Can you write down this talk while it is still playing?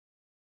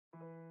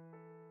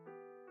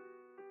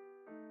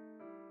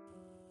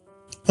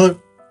Hello.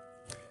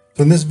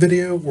 So in this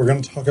video, we're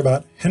going to talk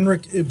about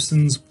Henrik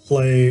Ibsen's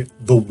play,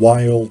 The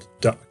Wild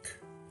Duck.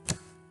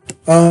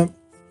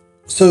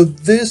 So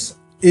this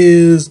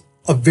is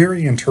a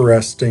very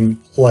interesting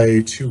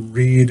play to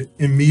read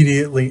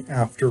immediately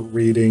after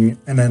reading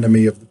An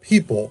Enemy of the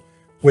People,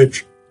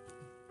 which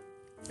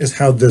is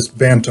how this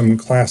Bantam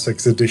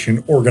Classics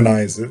edition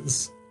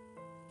organizes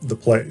the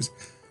plays.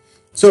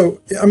 So,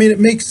 I mean, it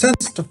makes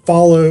sense to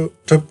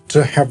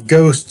to have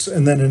ghosts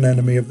and then An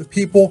Enemy of the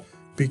People,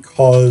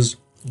 because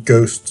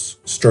ghosts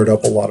stirred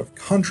up a lot of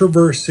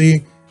controversy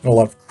and a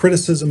lot of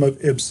criticism of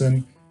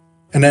Ibsen.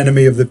 An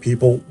Enemy of the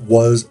People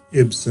was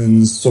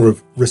Ibsen's sort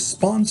of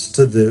response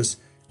to this,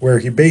 where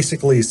he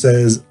basically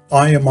says,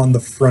 I am on the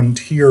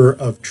frontier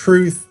of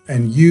truth,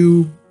 and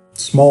you,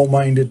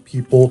 small-minded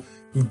people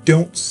who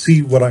don't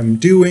see what I'm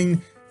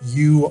doing,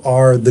 you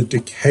are the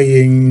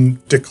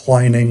declining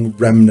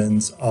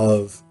remnants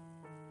of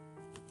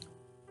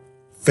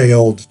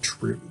failed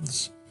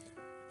truths.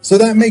 So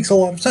that makes a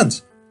lot of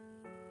sense.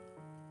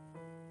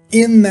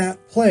 In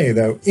that play,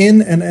 though,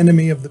 in An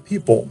Enemy of the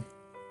People,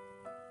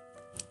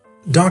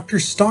 Dr.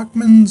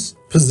 Stockman's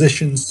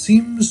position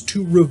seems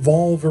to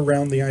revolve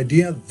around the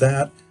idea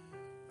that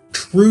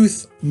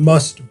truth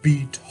must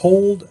be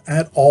told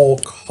at all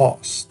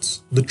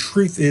costs. The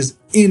truth is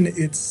in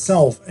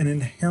itself an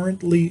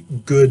inherently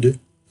good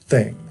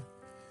thing.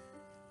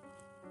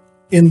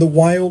 In The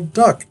Wild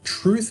Duck,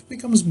 truth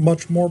becomes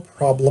much more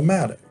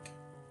problematic,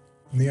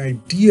 and the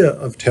idea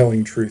of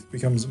telling truth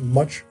becomes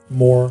much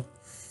more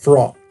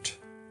fraught.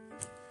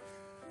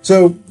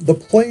 So the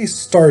play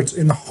starts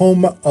in the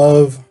home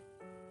of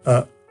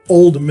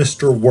old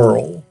Mr.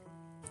 Whirl.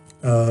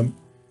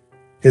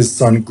 His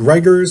son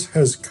Gregors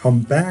has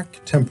come back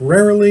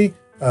temporarily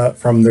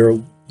from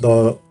the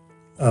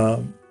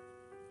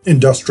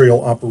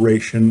industrial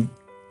operation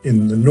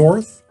in the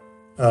north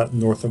of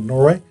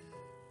Norway.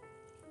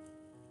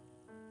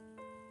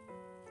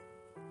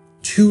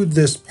 To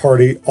this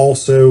party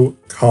also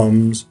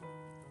comes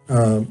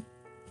a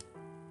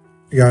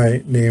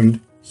guy named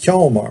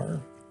Hjalmar.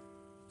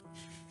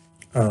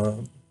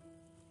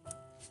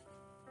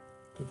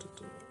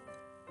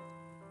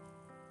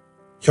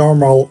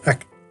 Hjalmar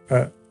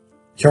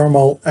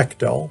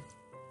Ekdal.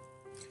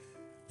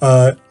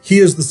 He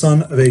is the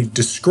son of a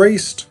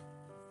disgraced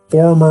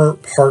former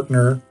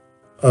partner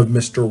of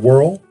Mr.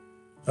 Whirl,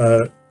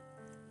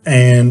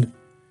 and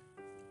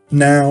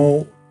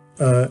now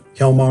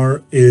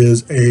Hjalmar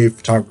is a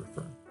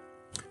photographer.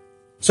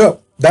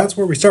 So that's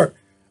where we start.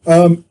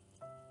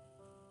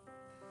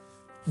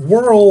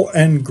 Whirl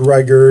and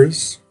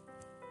Gregors,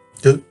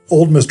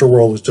 old Mr.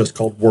 Whirl is just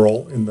called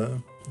Whirl in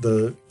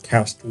the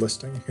cast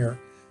listing here.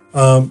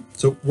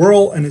 So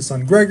Whirl and his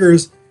son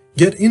Gregors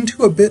get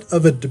into a bit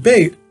of a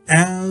debate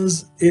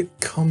as it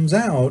comes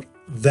out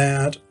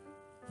that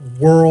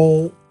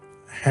Whirl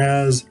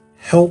has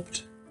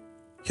helped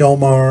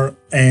Hjalmar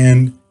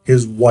and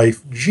his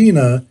wife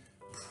Gina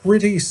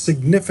pretty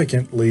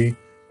significantly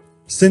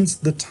since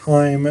the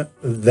time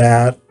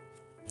that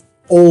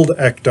old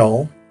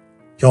Ekdal,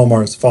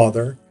 Hjalmar's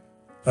father,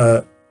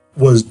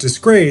 was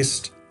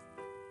disgraced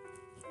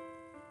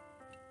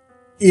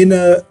in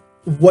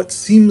what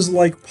seems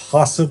like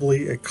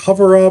possibly a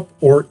cover-up,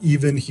 or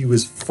even he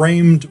was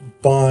framed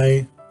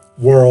by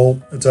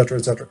Whirl, etc.,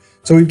 etc.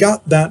 So we've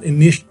got that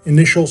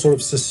initial sort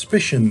of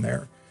suspicion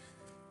there.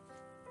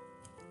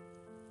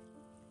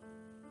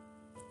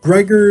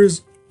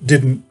 Gregors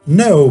didn't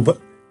know, but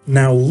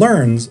now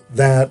learns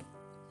that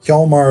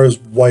Hjalmar's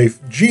wife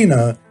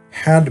Gina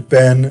had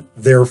been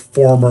their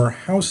former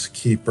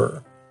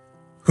housekeeper,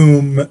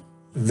 whom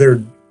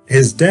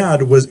his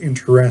dad was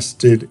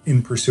interested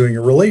in pursuing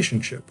a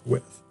relationship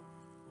with.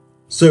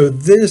 So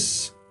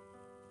this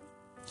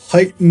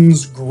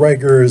heightens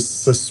Gregors'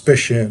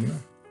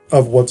 suspicion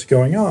of what's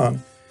going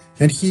on,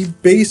 and he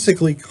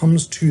basically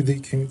comes to the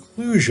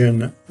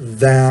conclusion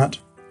that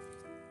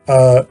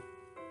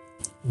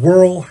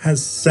Whirl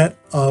has set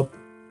up,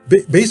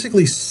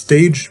 basically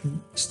stage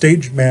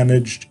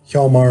managed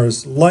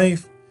Hjalmar's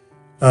life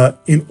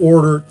in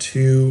order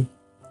to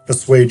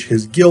assuage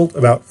his guilt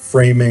about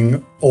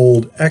framing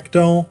old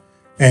Ekdal,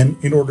 and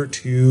in order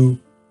to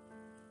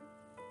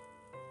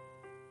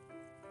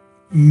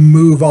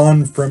move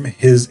on from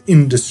his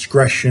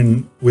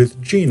indiscretion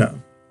with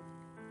Gina.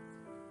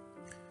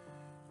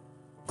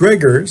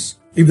 Gregors,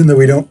 even though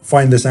we don't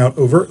find this out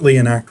overtly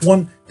in Act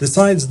 1,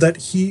 decides that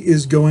he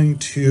is going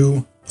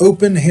to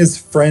open his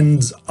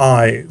friend's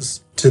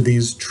eyes to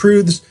these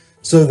truths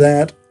so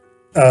that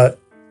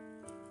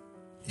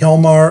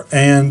Hjalmar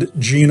and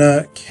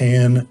Gina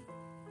can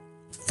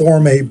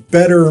form a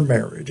better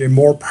marriage, a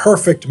more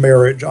perfect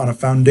marriage on a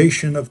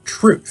foundation of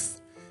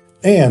truth.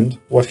 And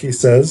what he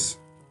says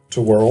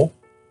to Whirl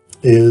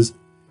is,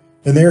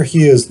 and there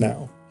he is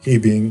now, he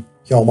being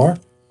Hjalmar,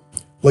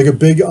 like a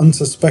big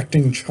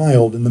unsuspecting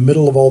child in the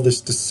middle of all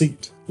this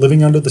deceit,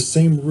 living under the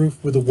same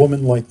roof with a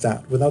woman like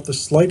that, without the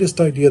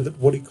slightest idea that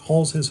what he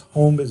calls his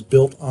home is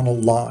built on a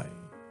lie.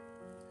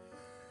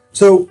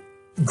 So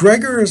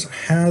Gregors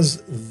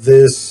has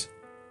this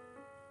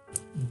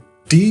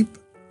deep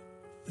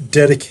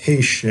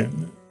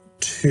dedication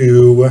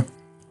to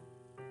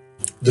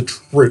the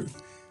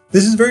truth.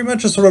 This is very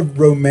much a sort of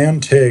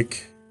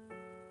romantic,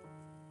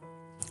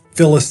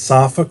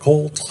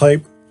 philosophical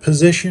type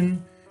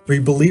position where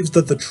he believes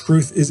that the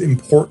truth is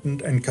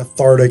important and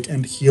cathartic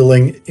and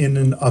healing in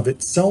and of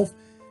itself.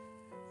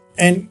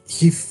 And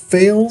he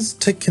fails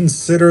to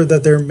consider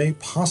that there may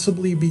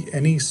possibly be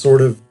any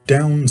sort of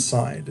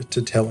downside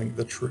to telling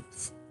the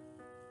truth.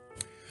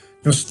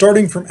 Now,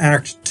 starting from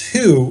Act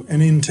 2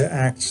 and into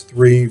Acts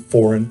 3,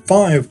 4, and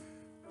 5,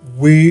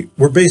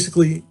 we're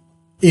basically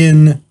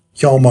in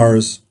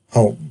Hjalmar's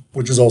home,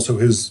 which is also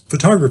his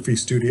photography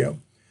studio.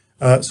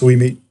 So we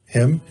meet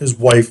him, his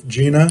wife,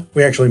 Gina.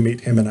 We actually meet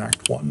him in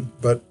Act 1,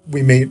 but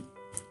we meet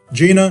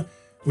Gina,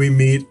 we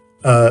meet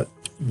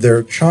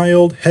their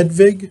child,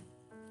 Hedvig,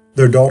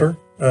 their daughter,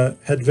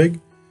 Hedvig,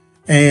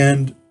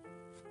 and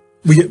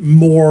we get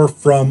more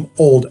from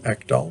old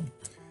Ekdal.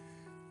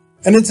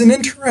 And it's an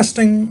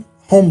interesting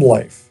home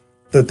life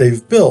that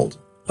they've built.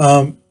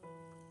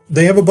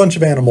 They have a bunch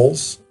of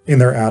animals in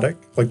their attic,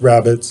 like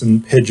rabbits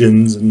and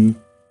pigeons and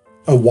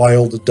a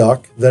wild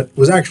duck that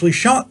was actually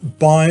shot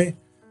by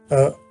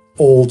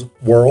old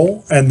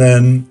Whirl and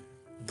then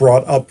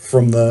brought up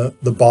from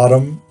the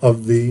bottom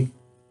of the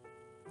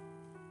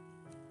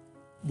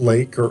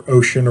lake or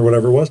ocean or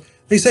whatever it was.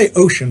 They say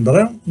ocean, but I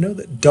don't know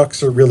that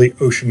ducks are really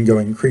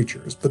ocean-going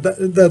creatures, but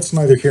that's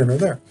neither here nor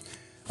there.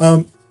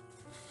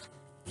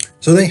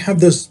 So they have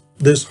this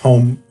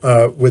home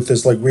with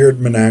this like weird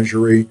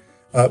menagerie.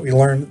 We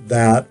learn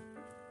that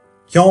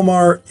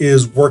Hjalmar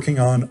is working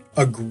on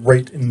a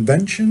great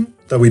invention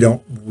that we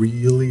don't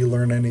really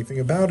learn anything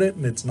about it,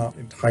 and it's not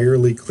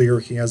entirely clear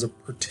he has a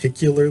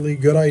particularly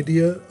good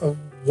idea of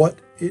what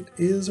it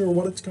is or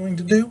what it's going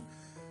to do.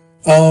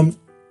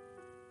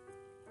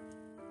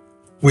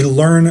 We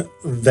learn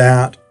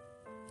that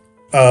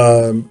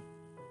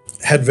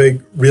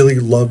Hedvig really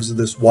loves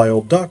this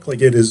wild duck,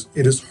 like it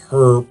is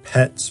her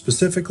pet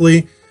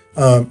specifically,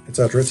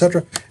 etc.,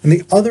 etc. And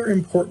the other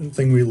important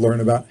thing we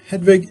learn about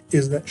Hedvig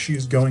is that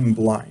she's going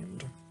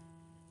blind.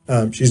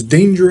 She's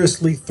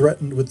dangerously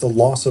threatened with the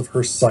loss of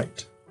her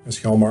sight, as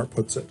Hjalmar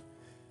puts it.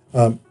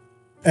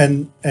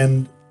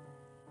 And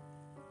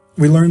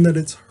we learn that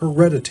it's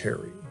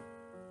hereditary.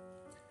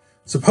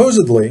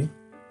 Supposedly,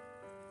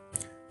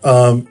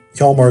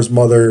 Hjalmar's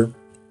mother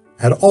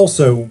had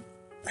also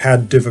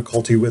had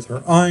difficulty with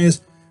her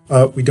eyes.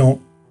 We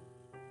don't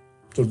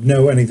sort of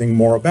know anything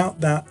more about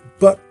that,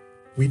 but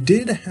we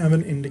did have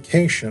an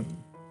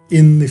indication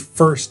in the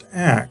first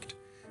act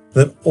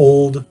that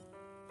old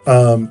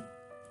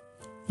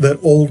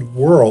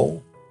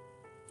Whirl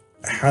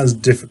has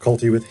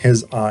difficulty with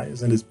his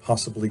eyes and is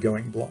possibly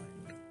going blind.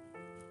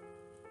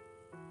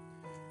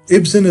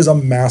 Ibsen is a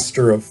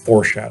master of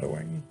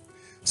foreshadowing.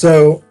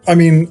 So, I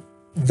mean,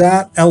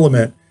 that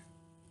element,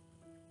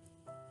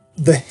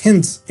 the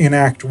hints in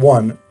Act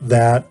 1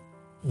 that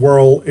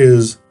Whirl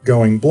is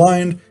going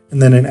blind,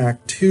 and then in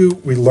Act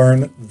 2 we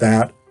learn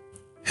that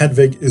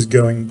Hedvig is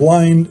going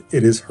blind,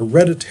 it is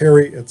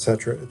hereditary,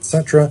 etc.,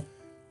 etc.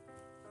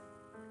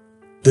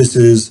 This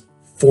is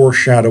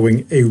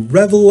foreshadowing a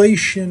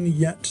revelation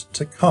yet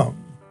to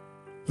come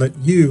that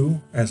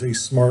you, as a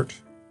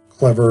smart,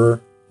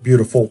 clever,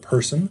 beautiful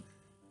person,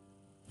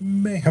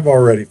 may have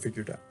already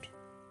figured out.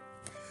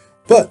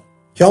 But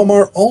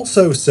Hjalmar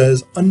also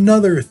says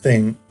another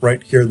thing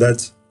right here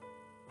that's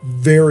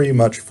very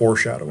much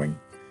foreshadowing.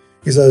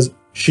 He says,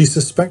 she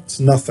suspects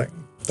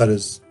nothing. That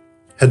is,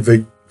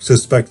 Hedvig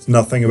suspects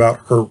nothing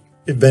about her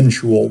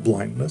eventual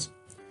blindness.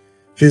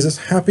 She is as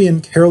happy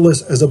and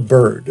careless as a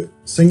bird,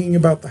 singing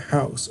about the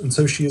house, and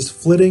so she is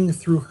flitting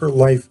through her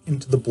life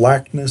into the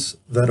blackness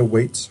that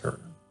awaits her.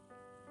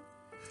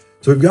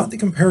 So we've got the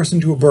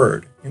comparison to a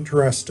bird.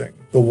 Interesting.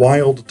 The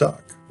wild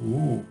duck.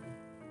 Ooh.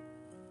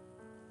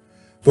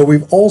 But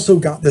we've also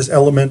got this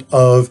element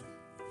of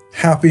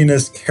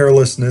happiness,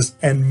 carelessness,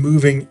 and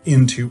moving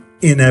into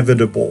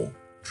inevitable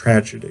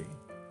tragedy,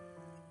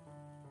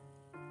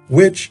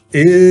 which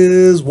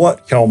is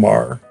what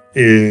Hjalmar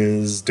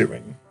is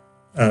doing.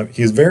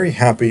 He's very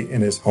happy in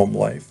his home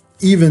life,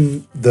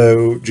 even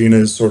though Gina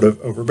is sort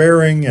of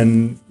overbearing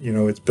and, you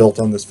know, it's built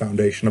on this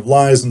foundation of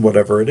lies and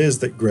whatever it is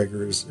that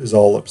Gregors is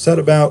all upset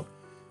about.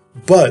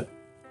 But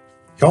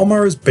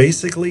Hjalmar is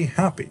basically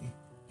happy.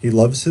 He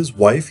loves his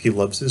wife, he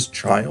loves his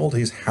child,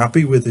 he's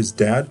happy with his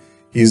dad,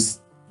 he's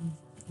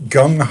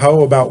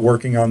gung-ho about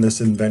working on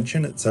this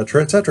invention,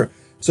 etc., etc.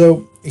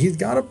 So he's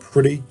got a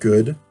pretty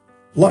good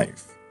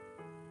life.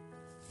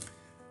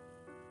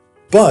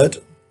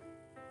 But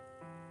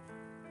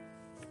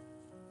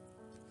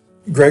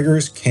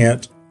Gregors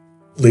can't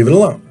leave it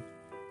alone.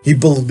 He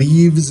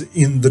believes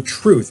in the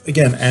truth,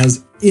 again,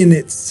 as in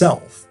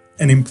itself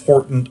an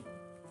important,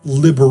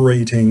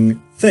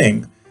 liberating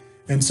thing.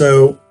 And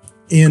so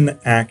in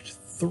Act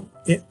 3,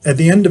 at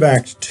the end of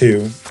Act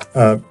 2,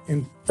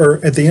 or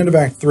at the end of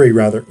Act 3,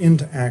 rather,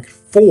 into Act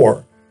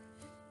 4,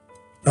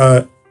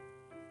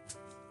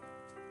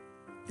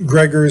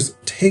 Gregors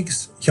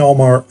takes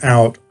Hjalmar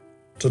out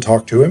to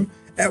talk to him,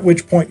 at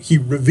which point he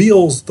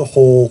reveals the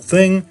whole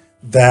thing,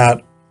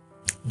 that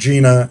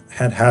Gina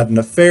had had an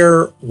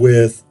affair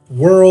with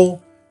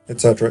Whirl,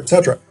 etc.,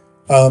 etc.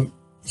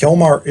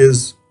 Hjalmar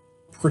is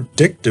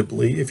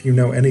predictably, if you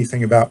know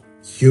anything about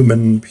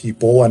human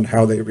people and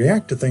how they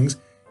react to things,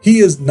 he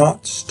is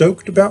not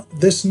stoked about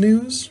this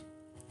news.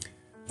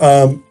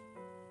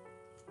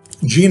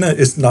 Gina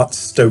is not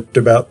stoked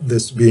about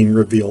this being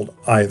revealed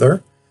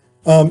either.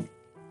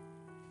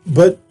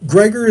 But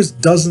Gregors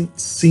doesn't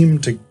seem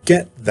to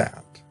get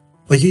that.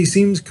 Like, he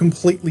seems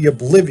completely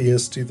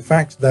oblivious to the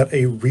fact that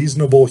a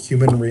reasonable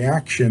human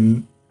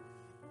reaction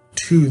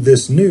to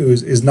this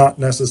news is not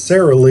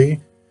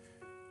necessarily,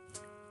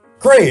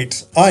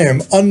 great, I am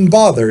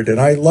unbothered and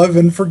I love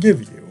and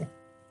forgive you.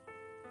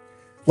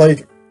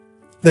 Like,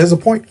 there's a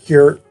point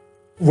here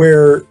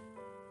where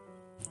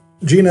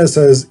Gina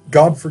says,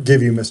 God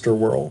forgive you, Mr.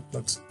 Whirl.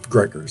 That's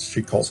Gregors.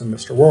 She calls him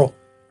Mr. Whirl.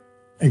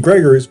 And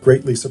Gregors,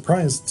 greatly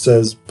surprised,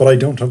 says, but I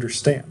don't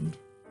understand.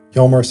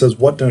 Hjalmar says,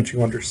 what don't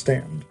you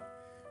understand?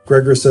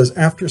 Gregors says,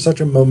 after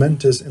such a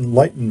momentous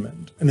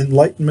enlightenment, an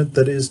enlightenment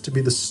that is to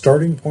be the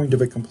starting point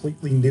of a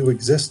completely new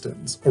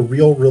existence, a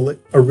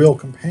real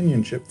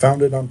companionship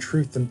founded on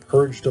truth and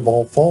purged of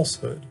all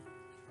falsehood.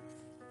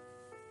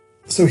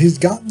 So he's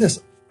got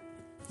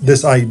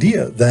this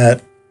idea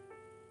that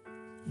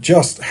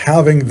just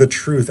having the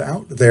truth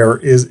out there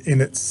is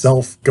in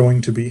itself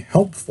going to be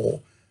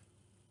helpful.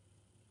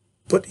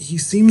 But he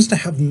seems to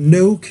have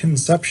no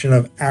conception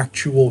of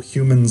actual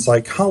human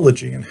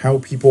psychology and how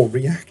people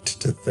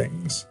react to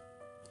things.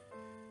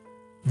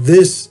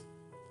 This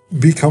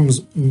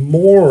becomes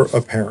more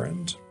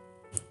apparent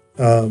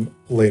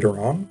later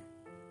on,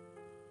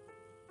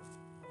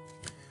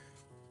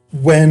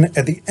 when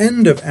at the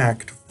end of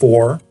Act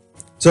 4,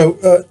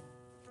 so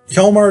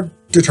Hjalmar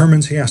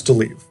determines he has to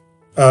leave,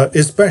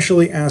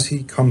 especially as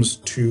he comes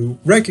to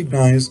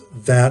recognize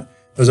that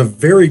there's a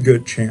very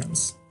good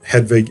chance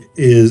Hedvig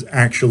is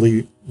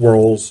actually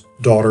Whirl's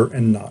daughter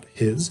and not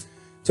his.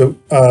 So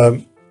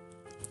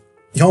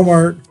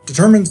Hjalmar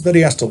determines that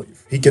he has to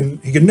leave. He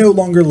can no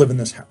longer live in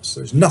this house.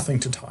 There's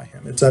nothing to tie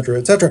him, etc.,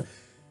 etc.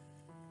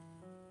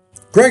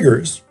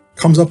 Gregors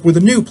comes up with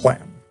a new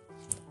plan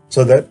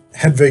so that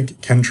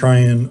Hedvig can try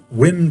and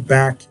win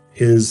back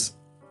his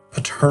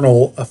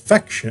paternal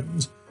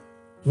affections,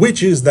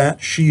 which is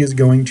that she is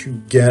going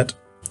to get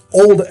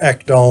old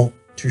Ekdal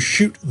to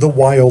shoot the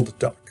wild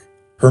duck,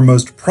 her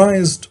most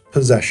prized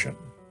possession.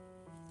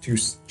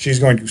 She's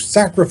going to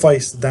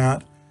sacrifice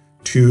that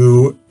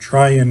to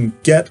try and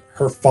get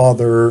her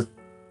father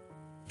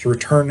to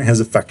return his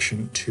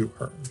affection to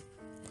her.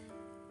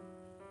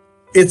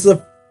 It's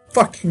a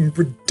fucking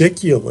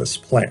ridiculous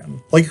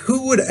plan. Like,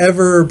 who would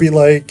ever be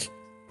like,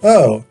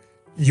 oh,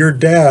 your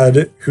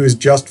dad, who's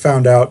just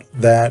found out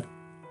that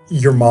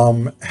your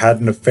mom had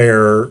an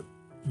affair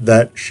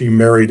that she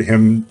married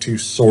him to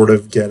sort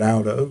of get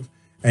out of,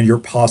 and you're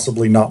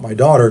possibly not my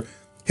daughter,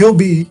 he'll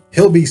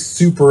be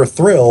super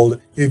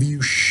thrilled if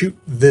you shoot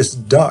this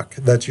duck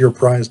that's your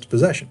prized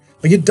possession.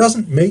 Like, it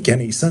doesn't make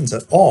any sense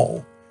at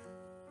all.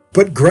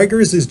 But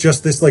Gregors is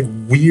just this, like,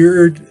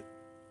 weird,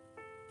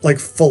 like,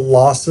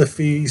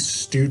 philosophy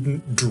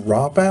student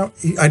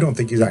dropout. I don't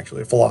think he's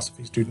actually a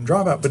philosophy student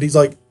dropout, but he's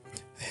like,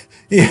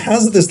 he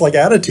has this, like,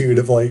 attitude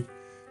of, like,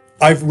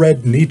 I've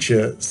read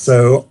Nietzsche,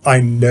 so I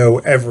know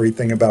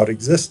everything about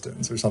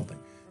existence or something.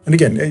 And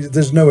again,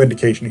 there's no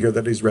indication here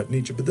that he's read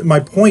Nietzsche, but my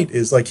point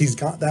is, like, he's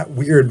got that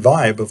weird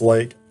vibe of,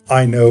 like,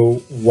 I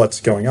know what's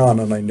going on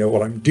and I know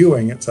what I'm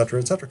doing, etc.,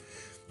 etc.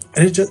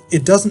 And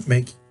it doesn't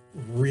make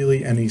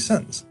really any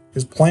sense.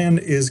 His plan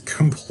is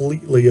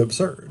completely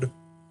absurd.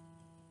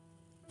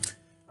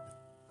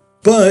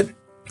 But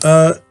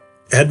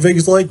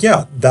Hedvig's like,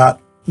 yeah,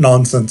 that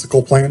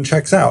nonsensical plan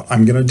checks out.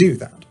 I'm going to do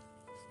that.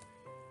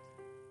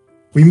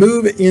 We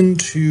move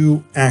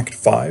into Act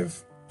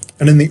 5,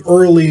 and in the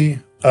early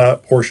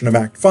portion of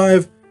Act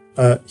 5,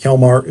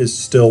 Hjalmar is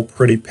still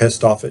pretty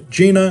pissed off at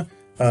Gina.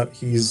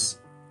 He's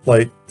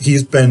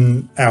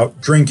been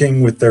out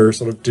drinking with their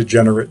sort of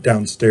degenerate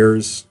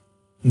downstairs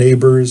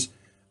neighbors,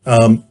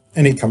 and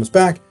he comes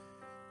back,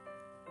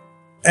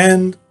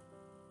 and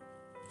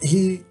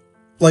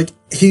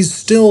he's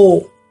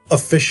still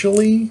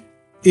officially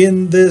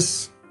in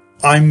this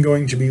I'm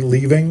going to be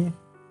leaving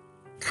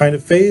kind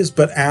of phase,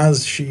 but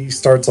as she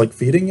starts, like,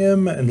 feeding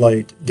him and,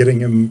 like, getting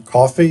him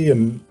coffee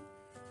and,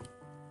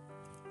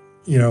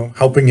 you know,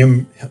 helping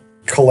him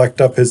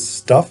collect up his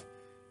stuff,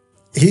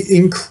 he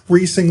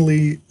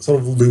increasingly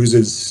sort of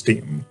loses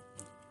steam.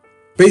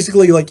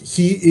 Basically, like,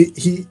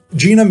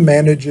 Gina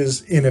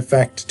manages, in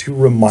effect, to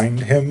remind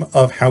him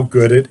of how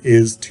good it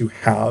is to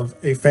have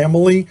a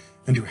family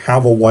and to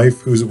have a wife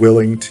who's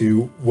willing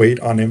to wait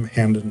on him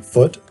hand and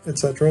foot,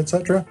 etc.,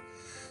 etc.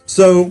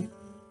 So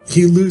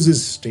he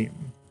loses steam.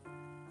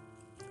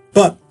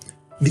 But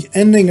the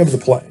ending of the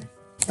play,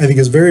 I think,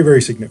 is very,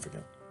 very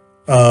significant.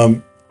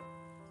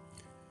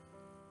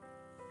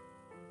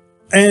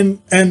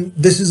 And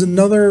this is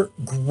another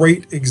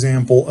great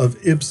example of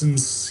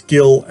Ibsen's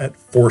skill at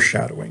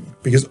foreshadowing,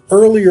 because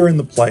earlier in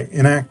the play,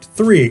 in Act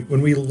 3,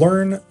 when we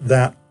learn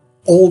that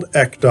old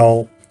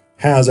Ekdal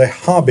has a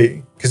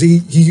hobby, because he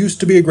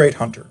used to be a great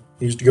hunter.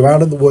 He used to go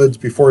out in the woods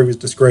before he was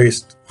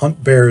disgraced,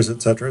 hunt bears,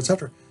 etc.,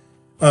 etc.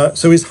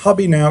 So his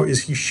hobby now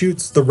is he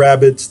shoots the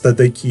rabbits that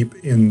they keep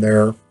in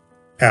their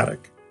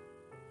attic,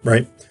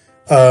 right?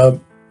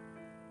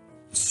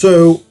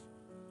 So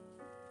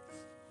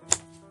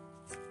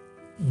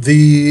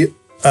the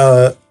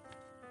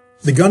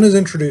gun is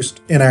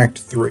introduced in Act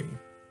 3.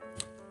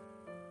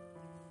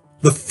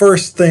 The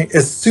first thing,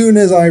 as soon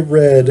as I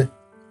read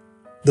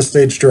the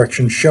stage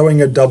direction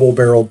showing a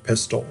double-barreled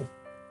pistol,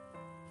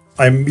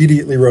 I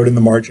immediately wrote in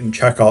the margin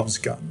Chekhov's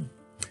gun.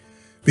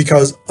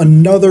 Because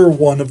another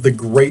one of the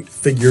great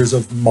figures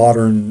of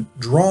modern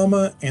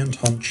drama,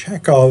 Anton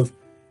Chekhov,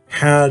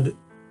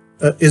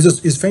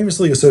 is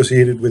famously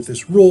associated with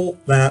this rule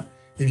that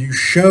if you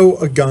show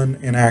a gun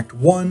in Act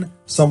 1,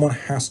 someone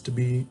has to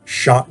be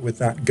shot with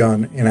that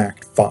gun in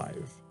Act 5.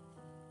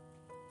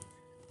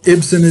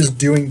 Ibsen is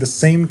doing the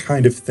same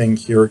kind of thing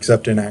here,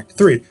 except in Act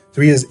 3.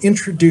 So he has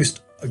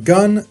introduced a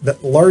gun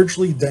that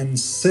largely then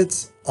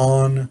sits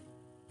on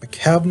a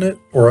cabinet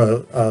or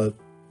a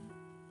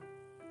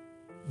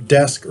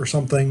desk or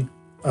something,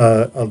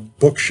 a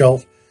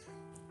bookshelf,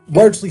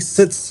 largely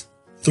sits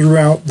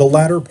throughout the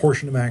latter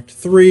portion of Act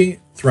 3,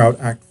 throughout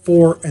Act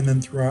 4, and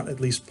then throughout at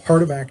least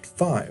part of Act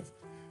 5.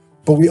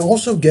 But we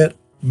also get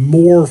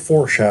more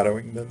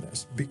foreshadowing than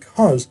this,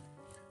 because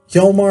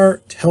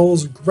Hjalmar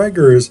tells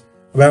Gregers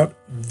about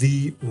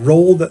the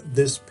role that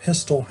this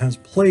pistol has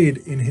played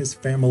in his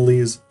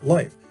family's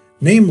life.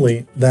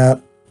 Namely,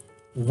 that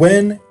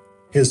when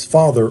his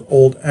father,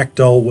 old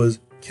Ekdal, was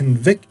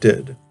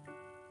convicted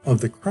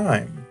of the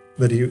crime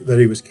that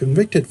he was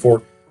convicted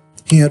for,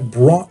 he had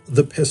brought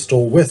the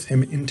pistol with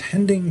him,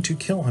 intending to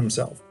kill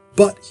himself,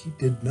 but he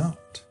did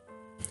not.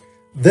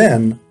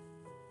 Then,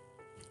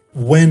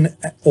 when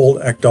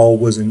old Ekdal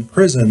was in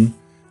prison,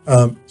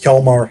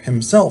 Hjalmar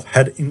himself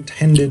had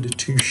intended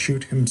to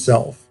shoot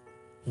himself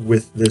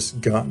with this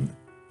gun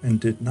and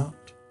did not.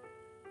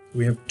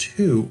 We have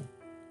 2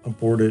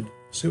 aborted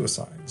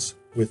suicides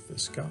with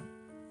this gun.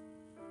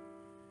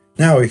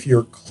 Now, if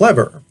you're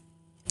clever,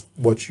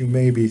 what you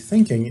may be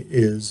thinking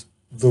is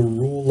the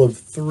rule of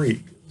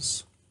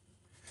 3s.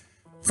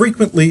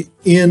 Frequently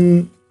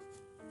in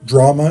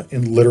drama,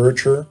 in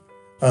literature,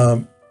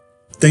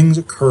 things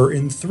occur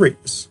in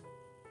 3s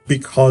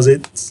because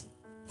it's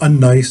a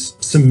nice,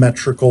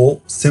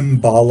 symmetrical,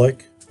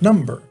 symbolic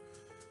number.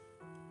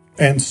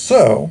 And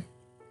so,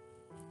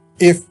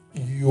 if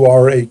you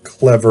are a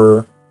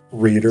clever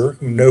reader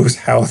who knows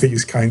how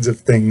these kinds of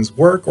things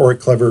work, or a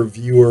clever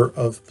viewer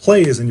of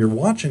plays and you're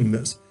watching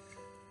this,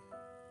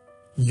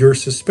 your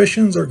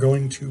suspicions are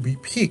going to be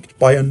piqued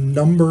by a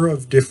number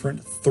of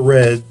different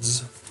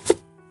threads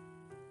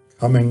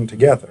coming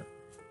together.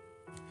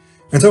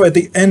 And so at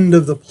the end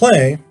of the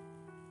play,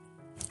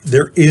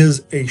 there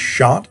is a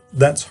shot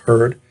that's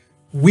heard.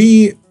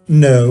 We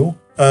know,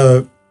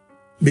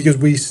 because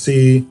we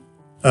see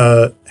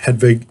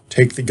Hedvig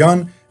take the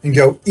gun and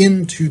go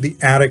into the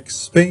attic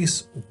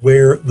space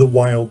where the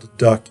wild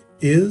duck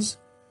is.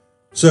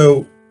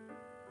 So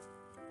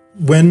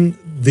when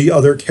the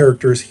other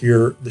characters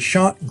hear the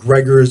shot,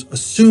 Gregers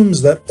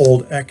assumes that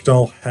old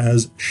Ekdal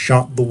has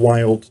shot the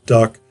wild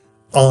duck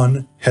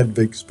on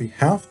Hedvig's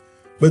behalf,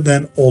 but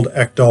then old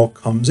Ekdal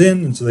comes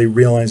in, and so they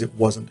realize it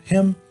wasn't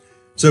him.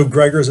 So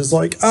Gregers is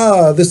like,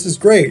 this is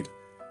great.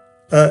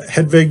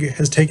 Hedvig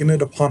has taken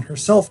it upon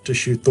herself to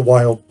shoot the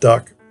wild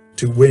duck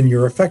to win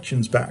your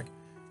affections back.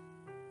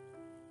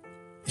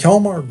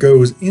 Hjalmar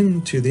goes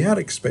into the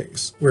attic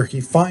space where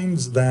he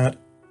finds that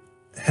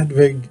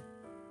Hedvig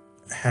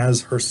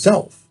has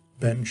herself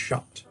been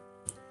shot.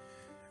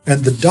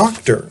 And the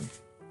doctor,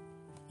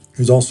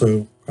 who's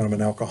also kind of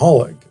an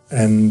alcoholic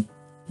and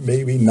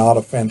maybe not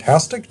a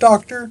fantastic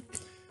doctor,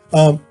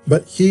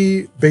 but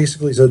he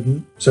basically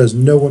says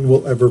no one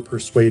will ever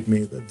persuade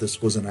me that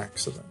this was an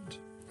accident.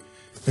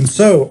 And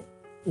so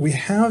we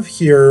have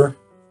here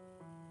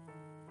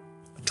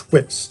a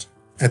twist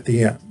at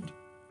the end.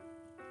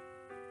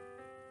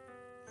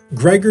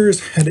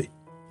 Gregers had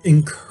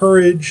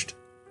encouraged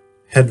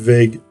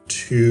Hedvig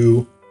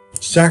to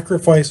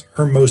sacrifice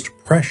her most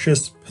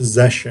precious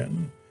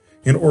possession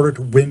in order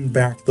to win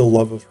back the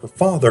love of her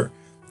father.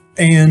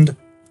 And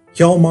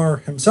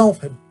Hjalmar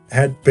himself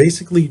had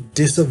basically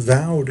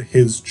disavowed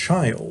his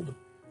child.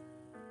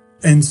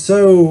 And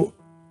so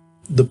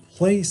the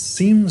play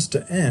seems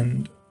to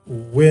end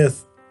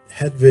with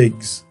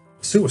Hedvig's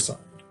suicide.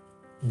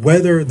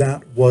 Whether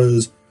that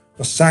was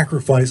a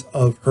sacrifice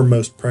of her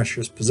most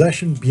precious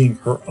possession being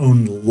her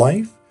own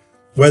life,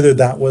 whether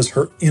that was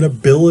her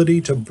inability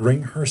to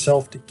bring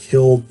herself to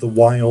kill the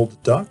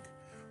wild duck,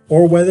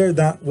 or whether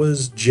that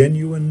was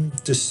genuine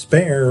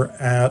despair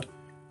at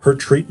her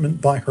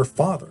treatment by her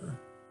father.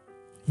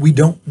 We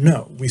don't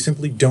know. We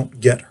simply don't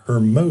get her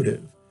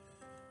motive.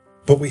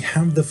 But we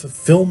have the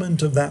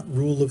fulfillment of that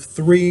rule of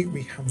 3.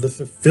 We have the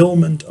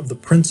fulfillment of the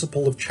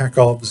principle of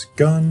Chekhov's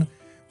gun.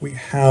 We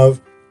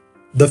have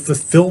the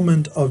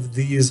fulfillment of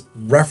these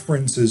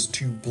references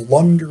to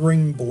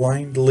blundering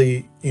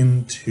blindly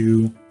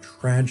into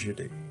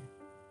tragedy.